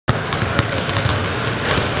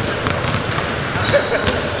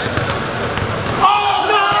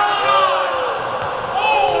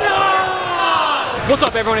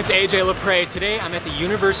What's up everyone, it's AJ Lapray. Today I'm at the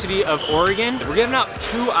University of Oregon. We're giving out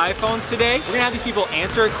 2 iPhones today. We're gonna have these people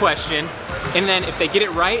answer a question, and then if they get it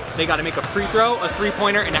right, they gotta make a free throw, a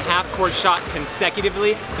 3-pointer, and a half-court shot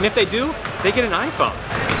consecutively. And if they do, they get an iPhone.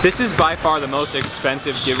 This is by far the most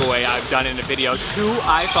expensive giveaway I've done in a video. 2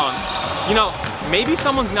 iPhones. You know, maybe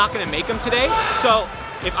someone's not gonna make them today, so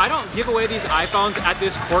if I don't give away these iPhones at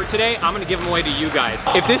this court today, I'm gonna give them away to you guys.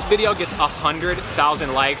 If this video gets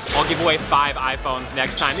 100,000 likes, I'll give away 5 iPhones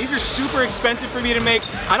next time. These are super expensive for me to make.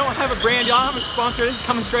 I don't have a brand, y'all have a sponsor. This is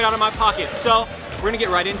coming straight out of my pocket. So we're gonna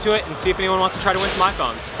get right into it and see if anyone wants to try to win some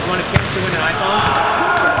iPhones. You want a chance to win an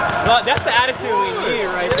iPhone? Well, that's the attitude we need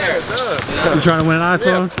right there. You trying to win an iPhone?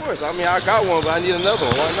 Yeah, of course. I mean, I got one, but I need another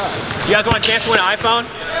one. Why not? You guys want a chance to win an iPhone?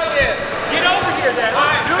 Yeah. Get over here then.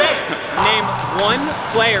 Name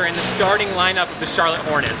 1 player in the starting lineup of the Charlotte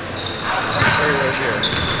Hornets.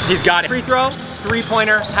 He's got it. Free throw,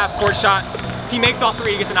 3-pointer, half-court shot. If he makes all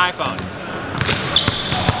 3, he gets an iPhone.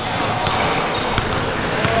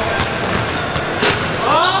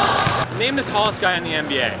 Name the tallest guy in the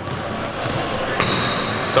NBA.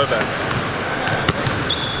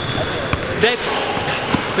 It's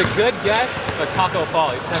a good guess, but Taco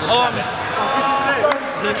Fall. He's 7'7".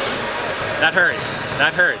 That hurts.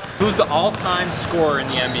 That hurts. Who's the all-time scorer in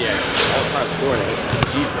the NBA? All-time scorer?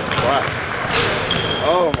 Jesus Christ.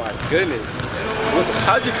 Oh my goodness.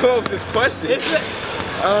 How'd you come up with this question? Is it?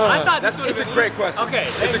 I thought this It's a great question. Okay.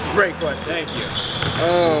 It's a great question. Thank you.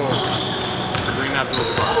 Oh. Kareem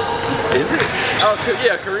Abdul-Jabbar. Is it? Oh,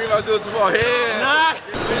 yeah, Kareem Abdul-Jabbar. Yeah. Nah.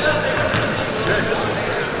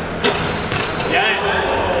 Yes.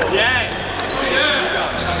 Yes. Yeah.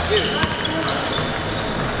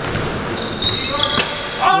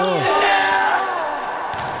 Oh, yeah.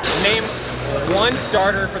 Name 1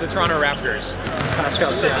 starter for the Toronto Raptors.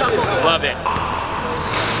 Pascal Siakam. Love it.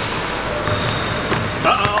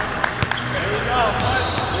 Uh-oh. There we go.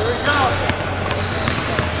 Here we go.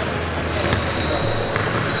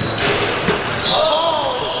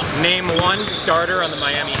 Oh. Name 1 starter on the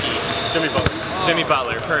Miami Heat. Jimmy Butler. Jimmy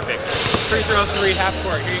Butler, perfect. Free throw 3, half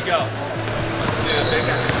court. Here you go.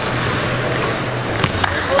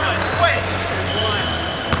 Wait.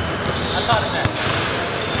 I thought of that.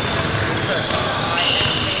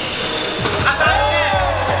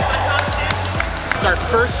 It's our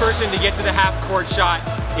first person to get to the half-court shot.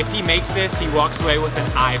 If he makes this, he walks away with an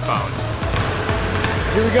iPhone.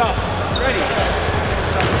 Here we go. Ready?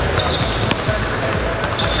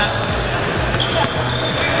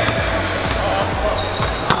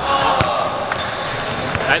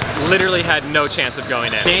 That literally had no chance of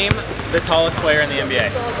going in. Name the tallest player in the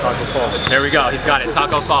NBA. Taco Fall. There we go. He's got it.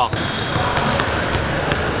 Taco Fall.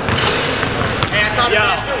 Yo,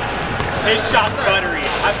 his shot's buttery.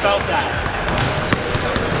 I felt that.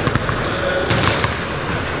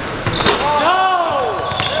 No!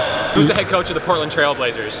 Who's the head coach of the Portland Trail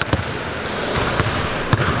Blazers?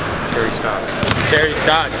 Terry Stotts. Terry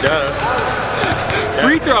Stotts, duh.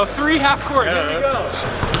 Free throw, 3 half court. Here we go.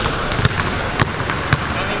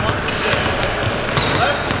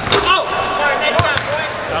 Oh!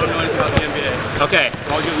 I don't know anything about the NBA. Okay.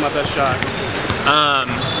 I'll give it my best shot.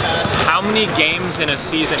 How many games in a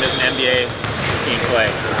season does an NBA team play? I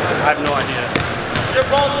have no idea.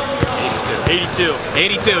 82.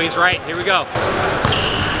 82, he's right. Here we go.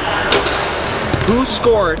 Who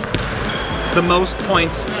scored the most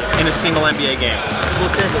points in a single NBA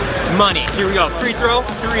game? Money. Here we go. Free throw,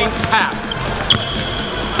 3, half.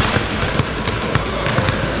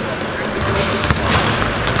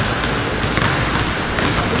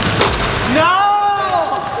 No!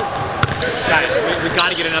 Guys, we got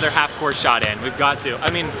to get another half-court shot in. We've got to. I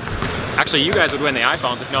mean, actually, you guys would win the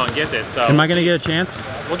iPhones if no one gets it. So Am I going to get a chance?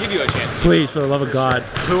 We'll give you a chance. Please, for the love of God.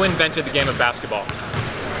 Who invented the game of basketball?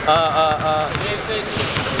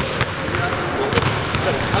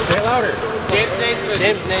 Say it louder. James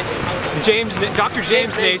Naismith. Dr.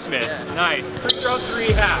 James Naismith. Yeah. Nice. Free throw,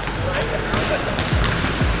 3, half.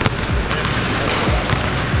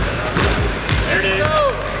 There it is.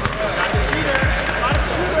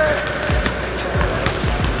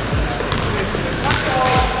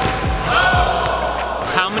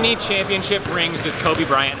 How many championship rings does Kobe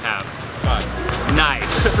Bryant have? 5.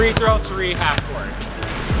 Nice. Free throw, 3, half court.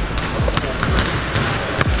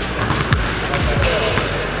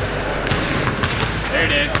 There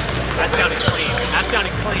it is. That sounded clean. That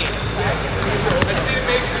sounded clean.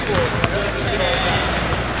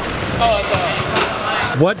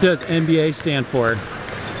 What does NBA stand for?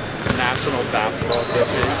 National Basketball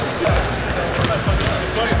Association.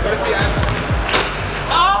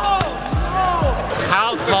 Oh!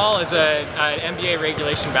 How tall is an NBA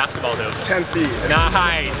regulation basketball hoop? 10 feet.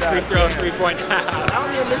 Nice. Free throw, 3-point. I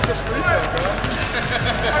don't even miss this free throw, bro.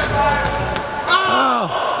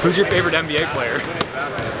 Oh. Who's your favorite NBA player?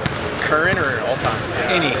 Current or all time?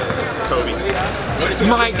 Any. Kobe.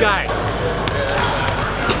 My guy.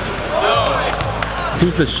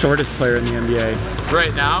 Who's the shortest player in the NBA?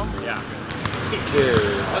 Right now? Yeah. Dude.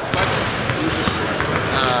 What's my Who's the shortest?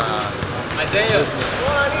 Isaiah.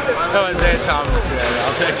 Oh, Isaiah Thomas. Yeah,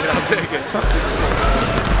 I'll take it.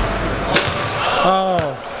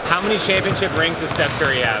 Oh. How many championship rings does Steph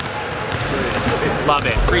Curry have? Love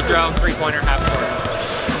it. Free throw, 3-pointer, half court.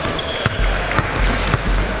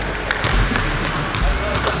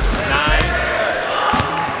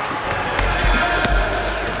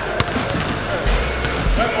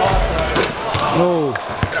 Oh.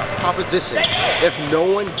 Proposition. If no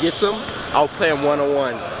one gets him, I'll play him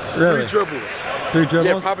one-on-one. Really? 3 dribbles. 3 dribbles?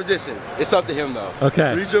 Yeah, proposition. It's up to him though.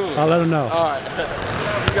 Okay. 3 dribbles. I'll let him know. All right. Here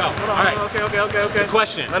we go. All right. Okay. The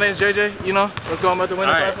question. My name's JJ, you know, let's go. I'm about to win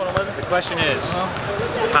the All right. iPhone 11. The question is,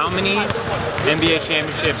 how many NBA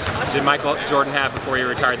championships did Michael Jordan have before he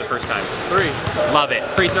retired the first time? 3. Love it.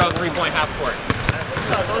 Free throw, 3-point, half court.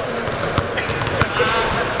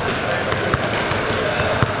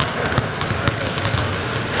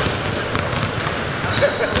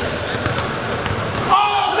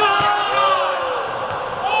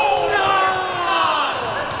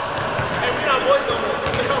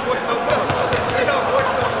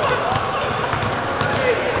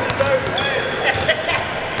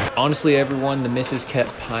 Honestly, everyone, the misses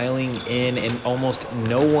kept piling in and almost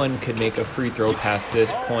no one could make a free throw past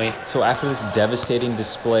this point. So after this devastating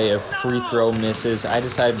display of free throw misses, I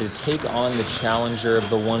decided to take on the challenger of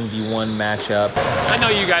the 1v1 matchup. I know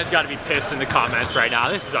you guys gotta be pissed in the comments right now.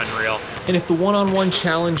 This is unreal. And if the one-on-one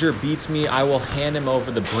challenger beats me, I will hand him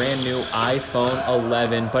over the brand new iPhone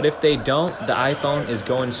 11. But if they don't, the iPhone is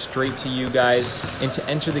going straight to you guys. And to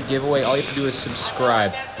enter the giveaway, all you have to do is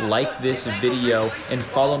subscribe, like this video, and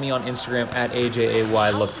follow me on Instagram at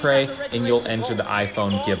AJAY_Lapray, and you'll enter the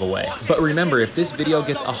iPhone giveaway. But remember, if this video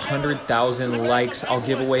gets 100,000 likes, I'll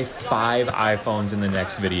give away 5 iPhones in the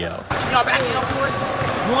next video. Y'all back me up for it?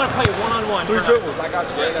 You wanna play one-on-one? 3 dribbles. I got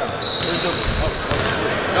you right now. 3 dribbles.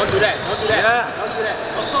 Don't do that. Don't do that. Yeah. Don't do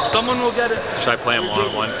that. Someone will get it. Should I play him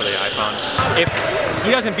one-on-one for the iPhone? If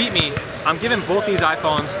he doesn't beat me, I'm giving both these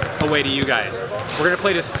iPhones away to you guys. We're gonna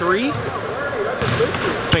play to 3.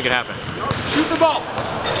 Let's make it happen. Shoot the ball.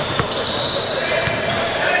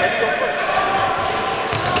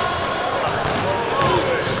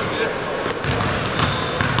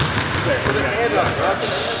 Put a hand up, bro. Put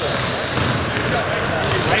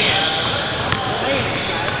a hand up.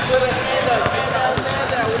 Put a hand up. Hand down,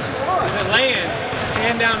 man down. What you want? Is it lands?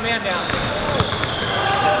 Man down, man down.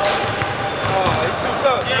 Oh, he's too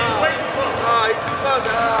close. Yeah, he's way too close. Oh, he's too close.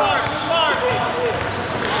 Too far.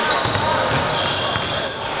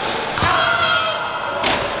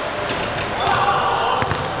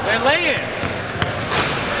 They're lands.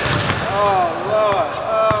 Oh, Lord.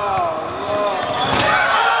 Oh, Lord.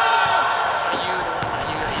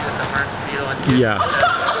 Yeah.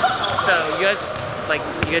 So you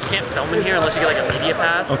guys can't film in here unless you get like a media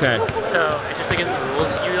pass. Okay. So it's just against the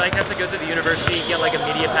rules. You like have to go to the university, get like a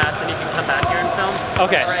media pass, then you can come back here and film.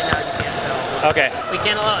 Okay. Right now you can't film. Okay. We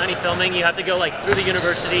can't allow any filming. You have to go like through the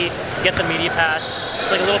university, get the media pass.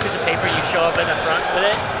 It's like a little piece of paper. You show up in the front with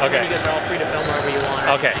it. And Okay. then you guys are all free to film wherever you want.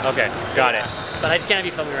 Okay. Got it. But I just can't be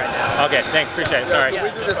filming right now. Okay, thanks, appreciate it. Sorry. Can we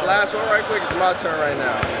do this last one right quick? It's my turn right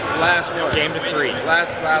now. It's the last one. Game to 3.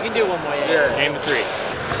 Last You can do one more, yeah. Game to 3.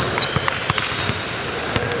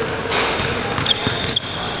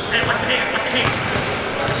 Hey, what's the hand? What's the hand?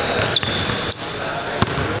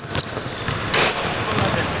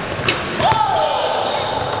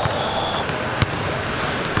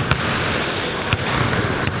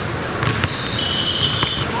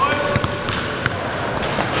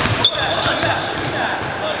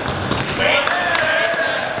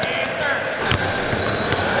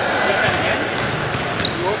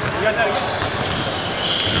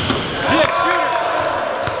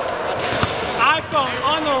 iPhone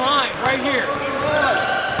on the line, right here.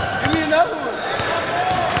 Give me another one.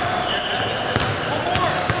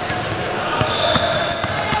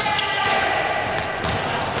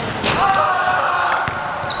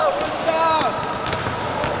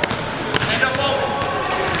 Hand up over.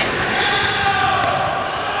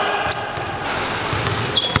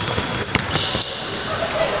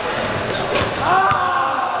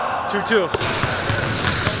 2-2.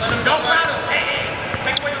 Let him go. Hey, hey.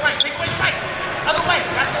 Take away the right. Take away the right. Other way.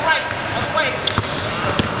 That's the right. Other way.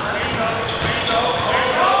 There you go. There you go. There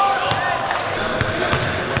you go.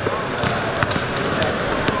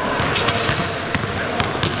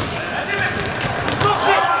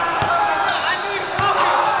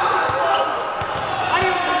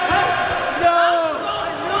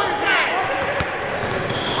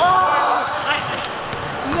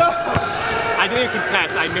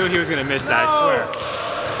 Yes, I knew he was gonna miss that, I swear.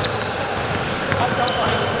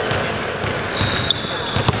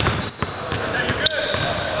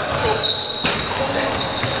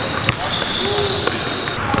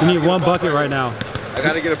 You need one bucket right now. I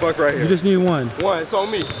gotta get a buck right here. You just need one. One, it's on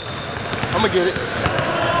me. I'm gonna get it.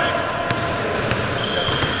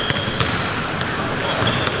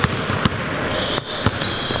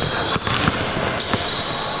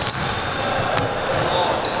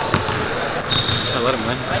 Should I let him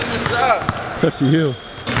win? It's up to you.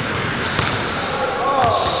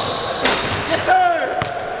 Yes, sir!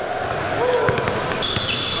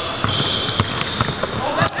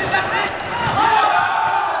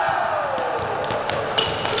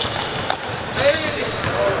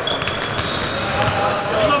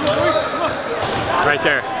 Right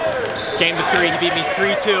there. Game to 3, he beat me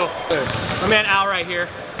 3-2. My man Al right here,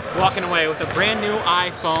 walking away with a brand new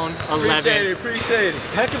iPhone 11. Appreciate it.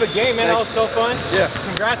 Heck of a game, man. That was so fun. Yeah.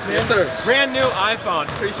 Congrats, man. Yes, sir. Brand new iPhone.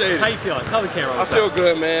 Appreciate it. How you feeling? Tell the camera I what's feel up.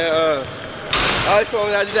 good, man.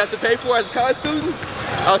 iPhone I didn't have to pay for as a college student.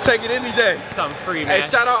 I'll take it any day. Something free, man. Hey,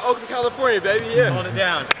 shout out Oakland, California, baby. Yeah. Hold it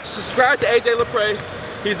down. Subscribe to AJ Lapray.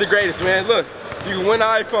 He's the greatest, man. Look, you can win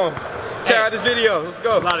an iPhone. Check out this video. Let's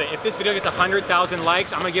go. Love it. If this video gets 100,000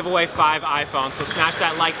 likes, I'm gonna give away 5 iPhones. So smash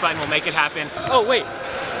that like button. We'll make it happen. Oh wait,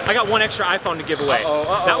 I got one extra iPhone to give away.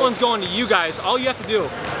 That one's going to you guys. All you have to do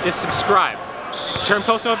is subscribe, turn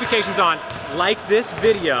post notifications on, like this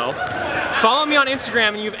video, follow me on Instagram,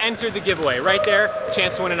 and you've entered the giveaway. Right there,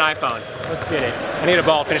 chance to win an iPhone. Let's get it. I need a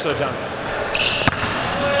ball. Finish with a dunk.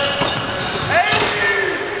 Hey!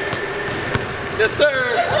 Yes,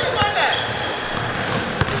 sir.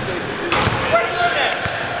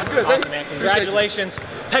 Good, Awesome, man. Congratulations.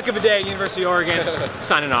 Heck of a day, University of Oregon.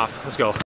 Signing off. Let's go.